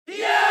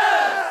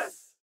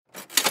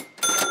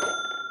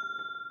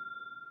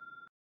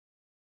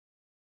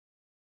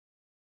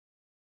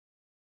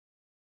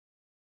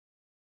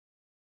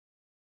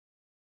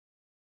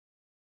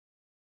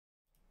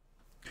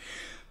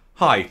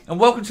Hi, and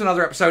welcome to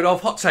another episode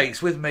of Hot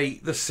Takes with me,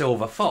 the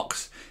Silver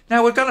Fox.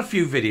 Now, we've done a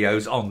few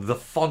videos on the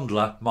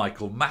Fondler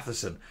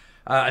Matheson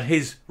and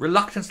his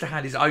reluctance to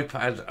hand his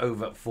iPad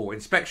over for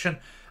inspection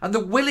and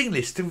the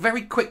willingness to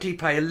very quickly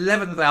pay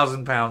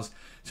 £11,000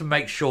 to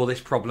make sure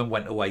this problem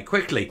went away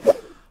quickly.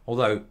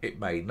 Although it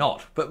may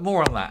not, but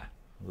more on that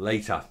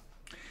later.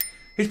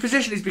 His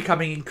position is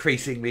becoming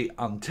increasingly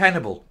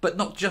untenable, but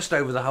not just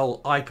over the whole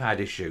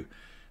iPad issue.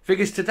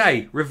 Figures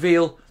today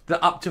reveal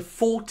that up to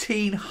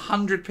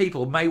 1,400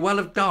 people may well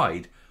have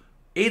died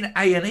in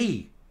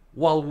A&E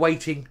while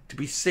waiting to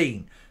be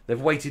seen.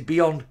 They've waited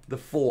beyond the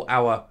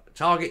 4-hour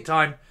target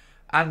time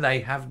and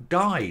they have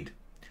died.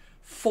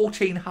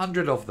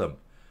 1,400 of them.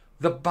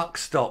 The buck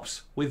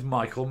stops with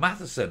Michael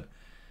Matheson.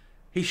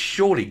 He's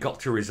surely got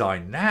to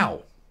resign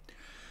now.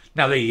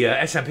 Now, the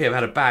SNP have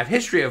had a bad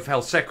history of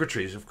health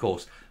secretaries, of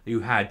course. You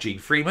had Jean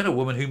Freeman, a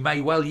woman who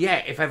may well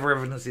yet, if ever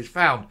evidence is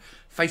found,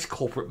 face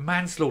corporate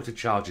manslaughter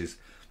charges,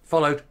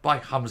 followed by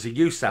Humza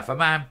Yousaf, a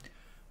man,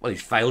 well,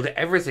 he's failed at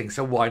everything,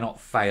 so why not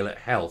fail at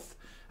health?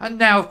 And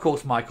now, of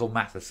course, Michael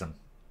Matheson.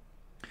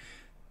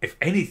 If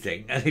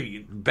anything,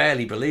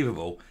 barely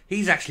believable,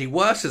 he's actually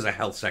worse as a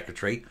health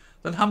secretary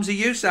than Humza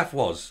Yousaf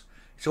was.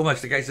 It's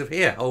almost a case of,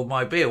 here, hold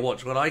my beer,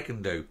 watch what I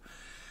can do.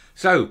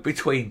 So,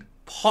 between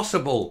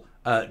possible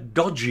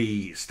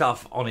dodgy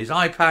stuff on his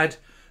iPad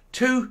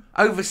to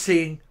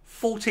overseeing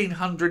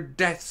 1,400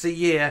 deaths a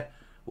year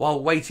while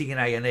waiting in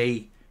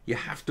A&E, you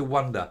have to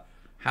wonder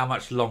how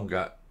much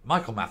longer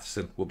Michael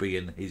Matheson will be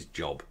in his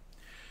job.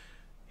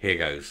 Here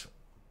goes.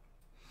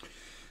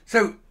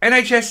 So,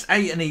 NHS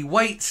A&E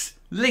waits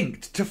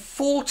linked to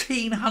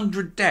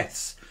 1,400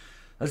 deaths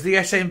as the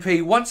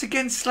SNP once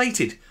again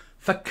slated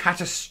for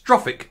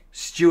catastrophic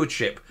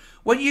stewardship.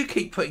 When you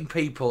keep putting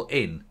people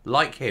in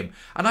like him,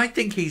 and I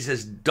think he's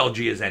as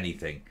dodgy as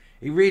anything.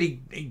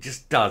 He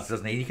just does,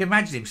 doesn't he? You can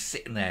imagine him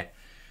sitting there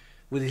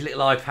with his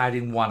little iPad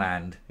in one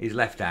hand, his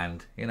left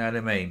hand, you know what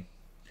I mean?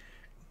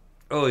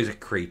 Oh, he's a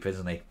creep,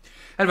 isn't he?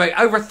 Anyway,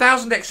 over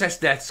 1,000 excess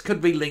deaths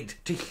could be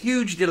linked to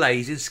huge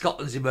delays in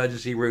Scotland's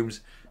emergency rooms,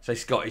 say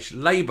Scottish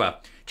Labour.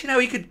 Do you know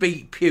he could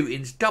be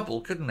Putin's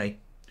double, couldn't he?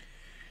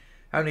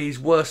 Only he's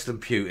worse than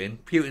Putin.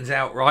 Putin's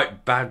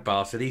outright bad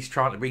bastard. He's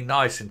trying to be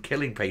nice and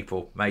killing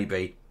people,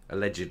 maybe,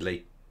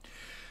 allegedly.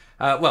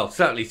 Well,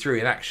 certainly through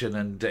inaction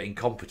and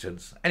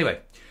incompetence.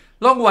 Anyway,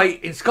 long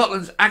wait in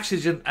Scotland's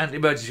oxygen and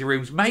emergency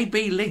rooms may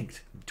be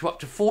linked to up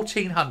to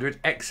 1,400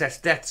 excess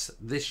deaths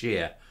this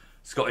year,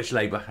 Scottish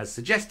Labour has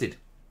suggested.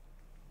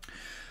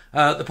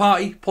 The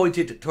party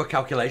pointed to a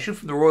calculation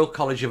from the Royal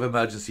College of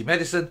Emergency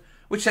Medicine,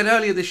 which said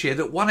earlier this year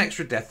that one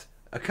extra death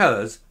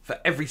occurs for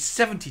every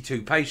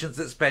 72 patients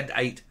that spend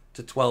 8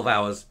 to 12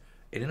 hours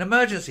in an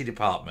emergency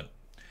department.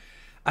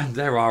 And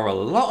there are a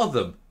lot of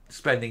them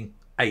spending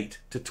 8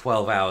 to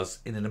 12 hours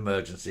in an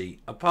emergency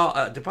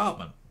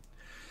department.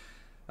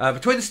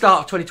 Between the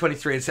start of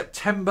 2023 and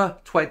September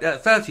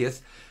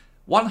 30th,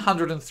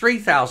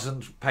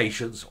 103,000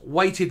 patients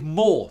waited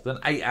more than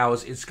 8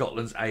 hours in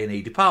Scotland's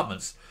A&E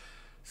departments.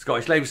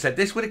 Scottish Labour said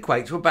this would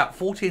equate to about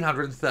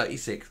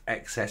 1,436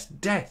 excess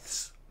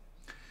deaths.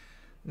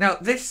 Now,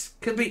 this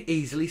can be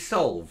easily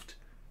solved.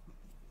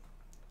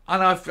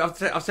 And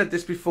I've said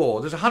this before.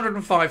 There's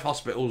 105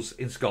 hospitals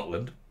in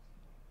Scotland.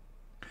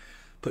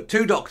 Put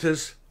one doctor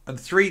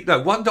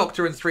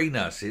and 3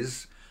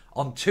 nurses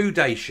on 2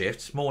 day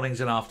shifts,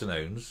 mornings and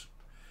afternoons.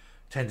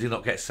 Tend to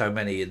not get so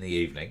many in the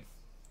evening.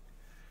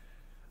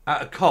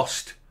 At a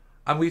cost,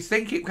 and we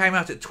think it came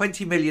out at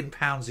 £20 million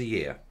a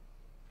year.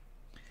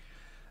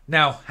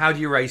 Now, how do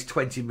you raise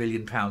 £20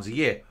 million a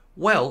year?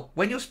 Well,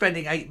 when you're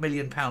spending £8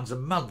 million a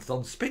month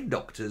on spin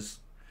doctors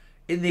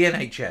in the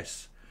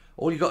NHS,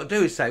 all you've got to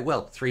do is say,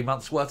 well, 3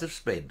 months worth of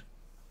spin.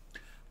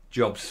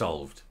 Job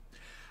solved.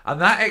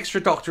 And that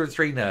extra doctor and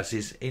 3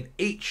 nurses in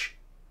each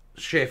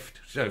shift,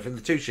 so for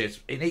the 2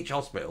 shifts in each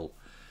hospital,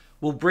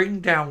 will bring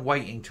down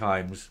waiting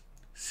times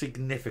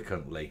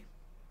significantly.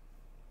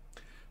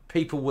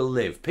 People will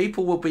live.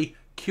 People will be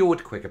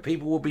cured quicker.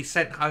 People will be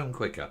sent home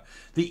quicker.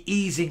 The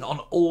easing on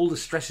all the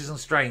stresses and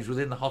strains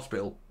within the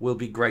hospital will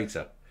be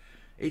greater.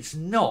 It's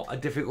not a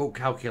difficult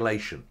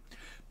calculation,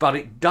 but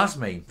it does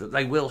mean that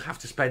they will have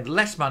to spend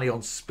less money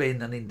on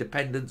spin and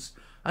independence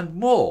and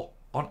more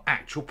on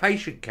actual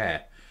patient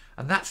care.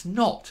 And that's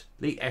not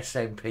the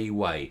SNP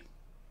way.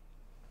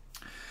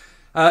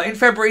 In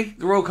February,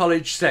 the Royal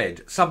College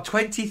said some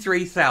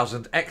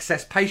 23,000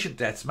 excess patient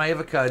deaths may have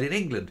occurred in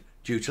England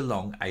due to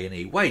long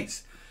A&E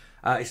waits.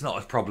 It's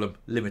not a problem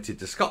limited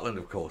to Scotland,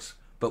 of course,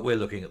 but we're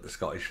looking at the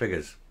Scottish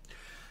figures.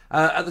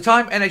 At the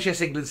time,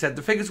 NHS England said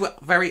the figures were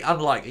very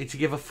unlikely to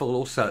give a full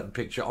or certain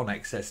picture on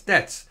excess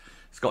deaths.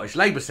 Scottish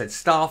Labour said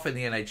staff in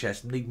the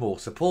NHS need more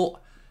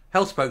support.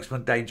 Health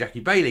spokesman Dame Jackie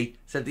Bailey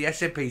said the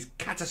SNP's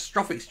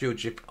catastrophic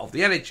stewardship of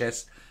the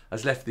NHS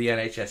has left the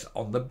NHS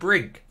on the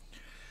brink.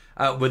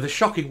 With a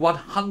shocking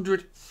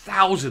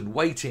 100,000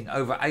 waiting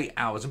over 8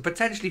 hours and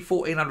potentially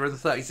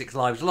 1,436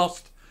 lives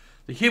lost,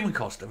 the human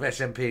cost of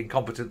SNP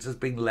incompetence has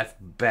been left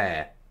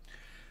bare.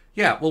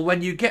 Yeah, well,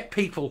 when you get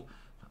people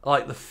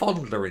like the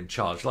Fondler in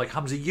charge, like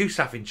Hamza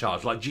Yousaf in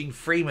charge, like Gene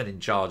Freeman in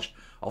charge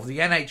of the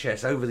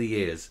NHS over the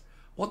years.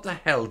 What the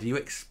hell do you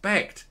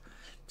expect?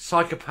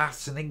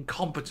 Psychopaths and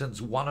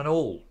incompetents, one and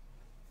all.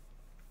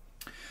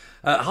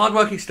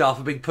 Hard-working staff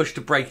are being pushed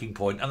to breaking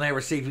point, and they are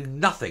receiving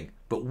nothing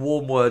but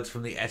warm words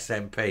from the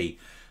SNP.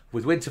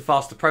 With winter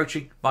fast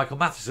approaching, Michael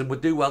Matheson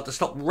would do well to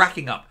stop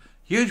racking up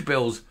huge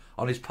bills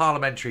on his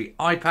parliamentary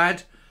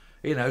iPad.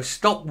 You know,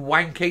 stop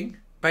wanking,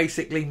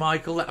 basically,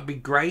 Michael. That would be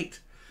great.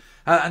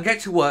 And get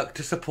to work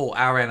to support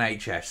our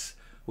NHS.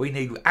 We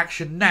need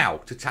action now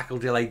to tackle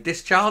delayed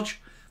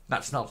discharge.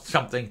 That's not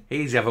something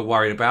he's ever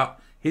worried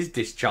about. His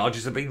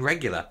discharges have been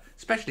regular,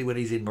 especially when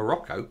he's in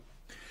Morocco.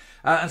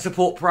 And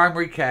support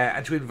primary care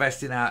and to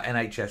invest in our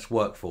NHS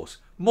workforce.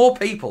 More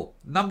people,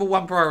 number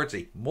one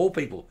priority, more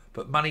people.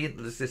 Put money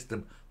into the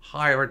system,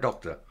 hire a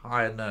doctor,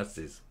 hire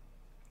nurses.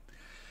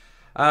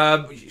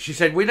 She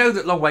said, we know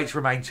that long waits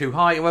remain too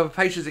high. However,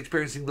 patients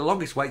experiencing the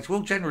longest waits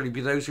will generally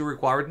be those who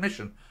require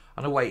admission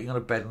and are waiting on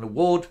a bed in a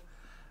ward.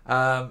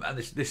 And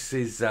this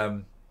is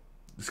the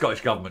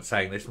Scottish Government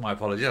saying this. My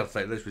apologies, I'll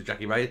say this was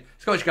Jackie Ray.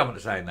 Scottish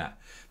Government saying that.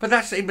 But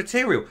that's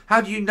immaterial.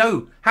 How do you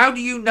know? How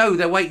do you know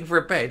they're waiting for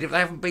a bed if they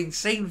haven't been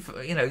seen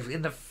for,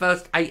 in the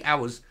first 8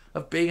 hours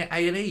of being at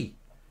A&E?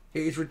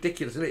 It is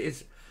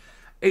ridiculous.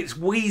 It's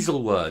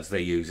weasel words they're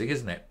using,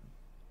 isn't it?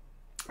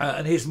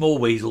 And here's more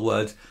weasel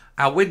words.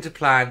 Our winter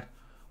plan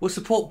will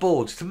support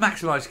boards to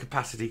maximise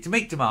capacity to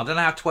meet demand and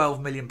our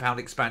 £12 million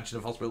expansion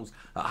of hospitals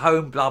at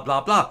home, blah,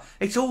 blah, blah.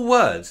 It's all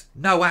words,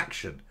 no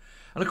action.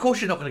 And of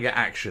course you're not going to get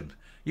action.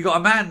 You've got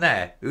a man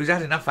there who's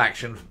had enough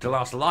action to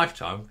last a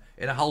lifetime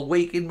in a whole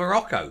week in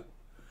Morocco.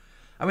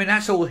 I mean,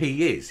 that's all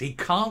he is. He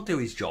can't do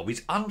his job.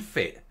 He's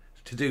unfit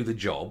to do the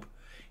job.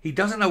 He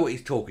doesn't know what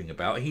he's talking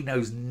about. He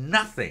knows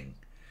nothing.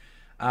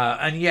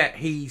 And yet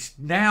he's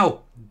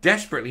now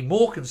desperately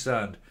more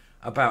concerned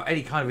about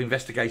any kind of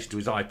investigation to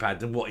his iPad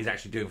than what he's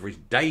actually doing for his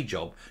day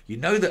job. You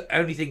know that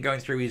only thing going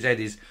through his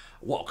head is,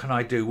 what can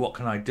I do? What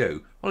can I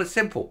do? Well, it's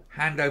simple.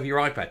 Hand over your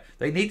iPad.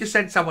 They need to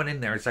send someone in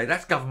there and say,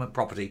 that's government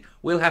property.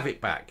 We'll have it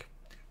back.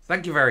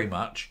 Thank you very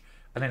much.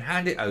 And then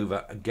hand it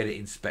over and get it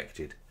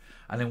inspected.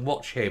 And then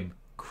watch him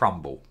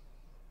crumble.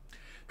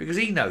 Because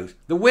he knows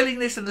the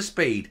willingness and the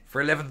speed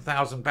for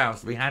 £11,000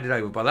 to be handed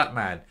over by that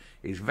man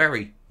is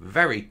very,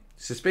 very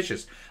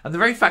suspicious. And the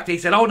very fact he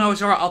said, oh no,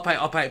 it's all right,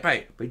 I'll pay it.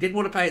 But he didn't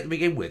want to pay it to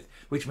begin with,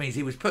 which means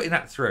he was putting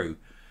that through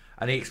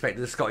and he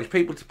expected the Scottish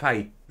people to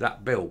pay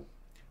that bill.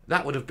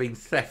 That would have been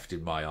theft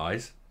in my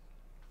eyes.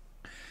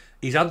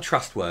 He's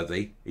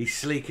untrustworthy. He's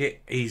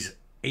sleek.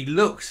 He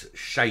looks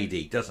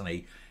shady, doesn't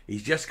he?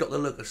 He's just got the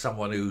look of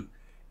someone who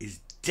is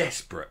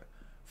desperate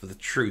for the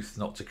truth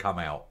not to come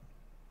out.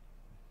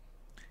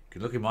 You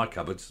can look in my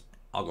cupboards.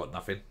 I've got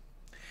nothing.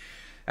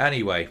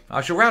 Anyway,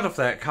 I shall round off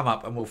there, come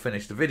up and we'll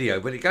finish the video.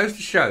 But it goes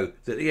to show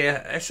that the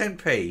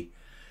SNP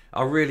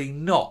are really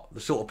not the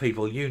sort of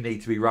people you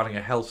need to be running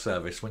a health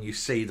service when you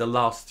see the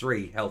last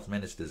three health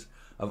ministers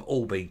have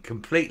all been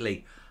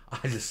completely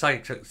either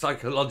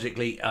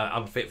psychologically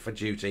unfit for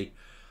duty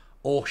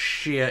or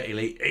sheer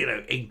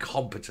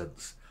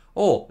incompetence.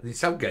 Or, in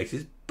some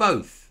cases,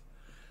 both.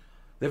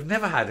 They've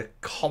never had a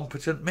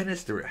competent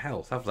minister at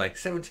health, have they?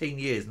 17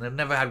 years and they've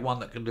never had one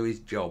that can do his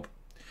job.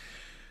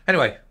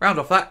 Anyway, round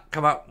off that,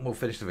 come up and we'll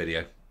finish the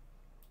video.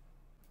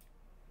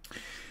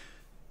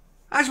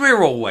 As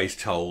we're always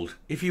told,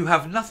 if you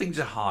have nothing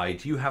to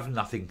hide, you have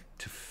nothing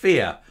to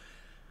fear.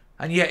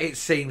 And yet it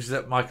seems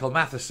that Michael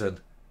Matheson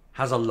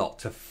has a lot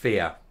to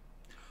fear.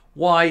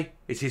 Why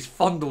is his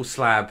fondle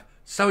slab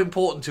so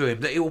important to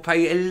him that he will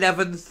pay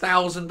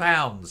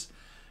 £11,000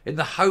 in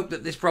the hope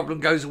that this problem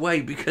goes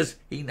away because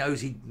he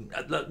knows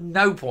at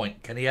no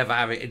point can he ever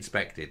have it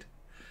inspected?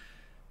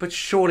 But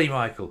surely,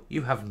 Michael,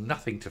 you have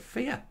nothing to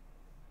fear.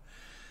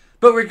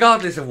 But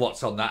regardless of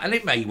what's on that, and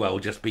it may well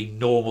just be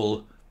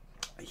normal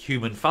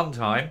human fun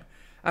time,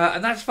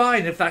 and that's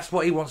fine if that's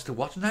what he wants to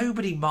watch.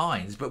 Nobody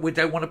minds, but we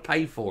don't want to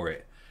pay for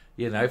it.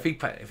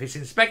 If it's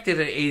inspected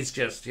and it is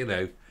just,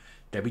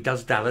 Debbie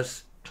Does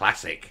Dallas,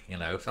 classic,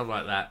 something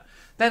like that,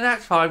 then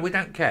that's fine, we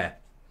don't care.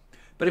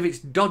 But if it's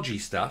dodgy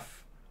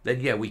stuff, then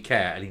yeah, we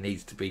care, and he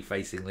needs to be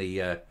facing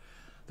the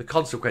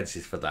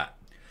consequences for that.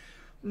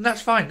 And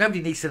that's fine,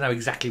 nobody needs to know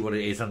exactly what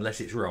it is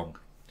unless it's wrong.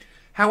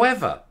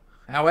 However,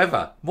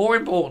 more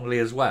importantly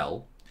as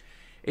well,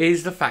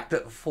 is the fact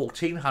that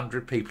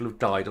 1,400 people have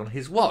died on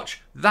his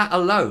watch. That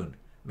alone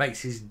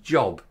makes his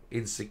job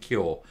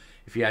insecure.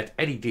 If he had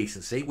any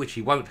decency, which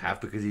he won't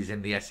have because he's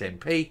in the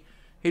SNP,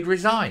 he'd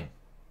resign.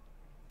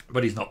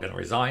 But he's not going to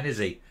resign, is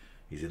he?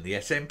 He's in the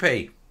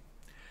SNP.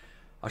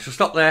 I shall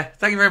stop there.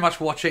 Thank you very much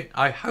for watching.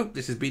 I hope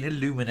this has been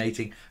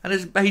illuminating and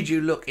has made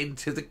you look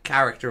into the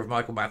character of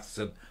Michael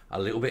Matheson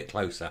a little bit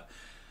closer.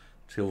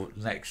 Till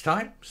next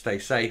time, stay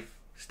safe,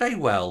 stay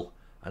well,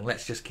 and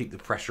let's just keep the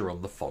pressure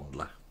on the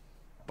Fondler.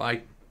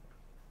 Bye.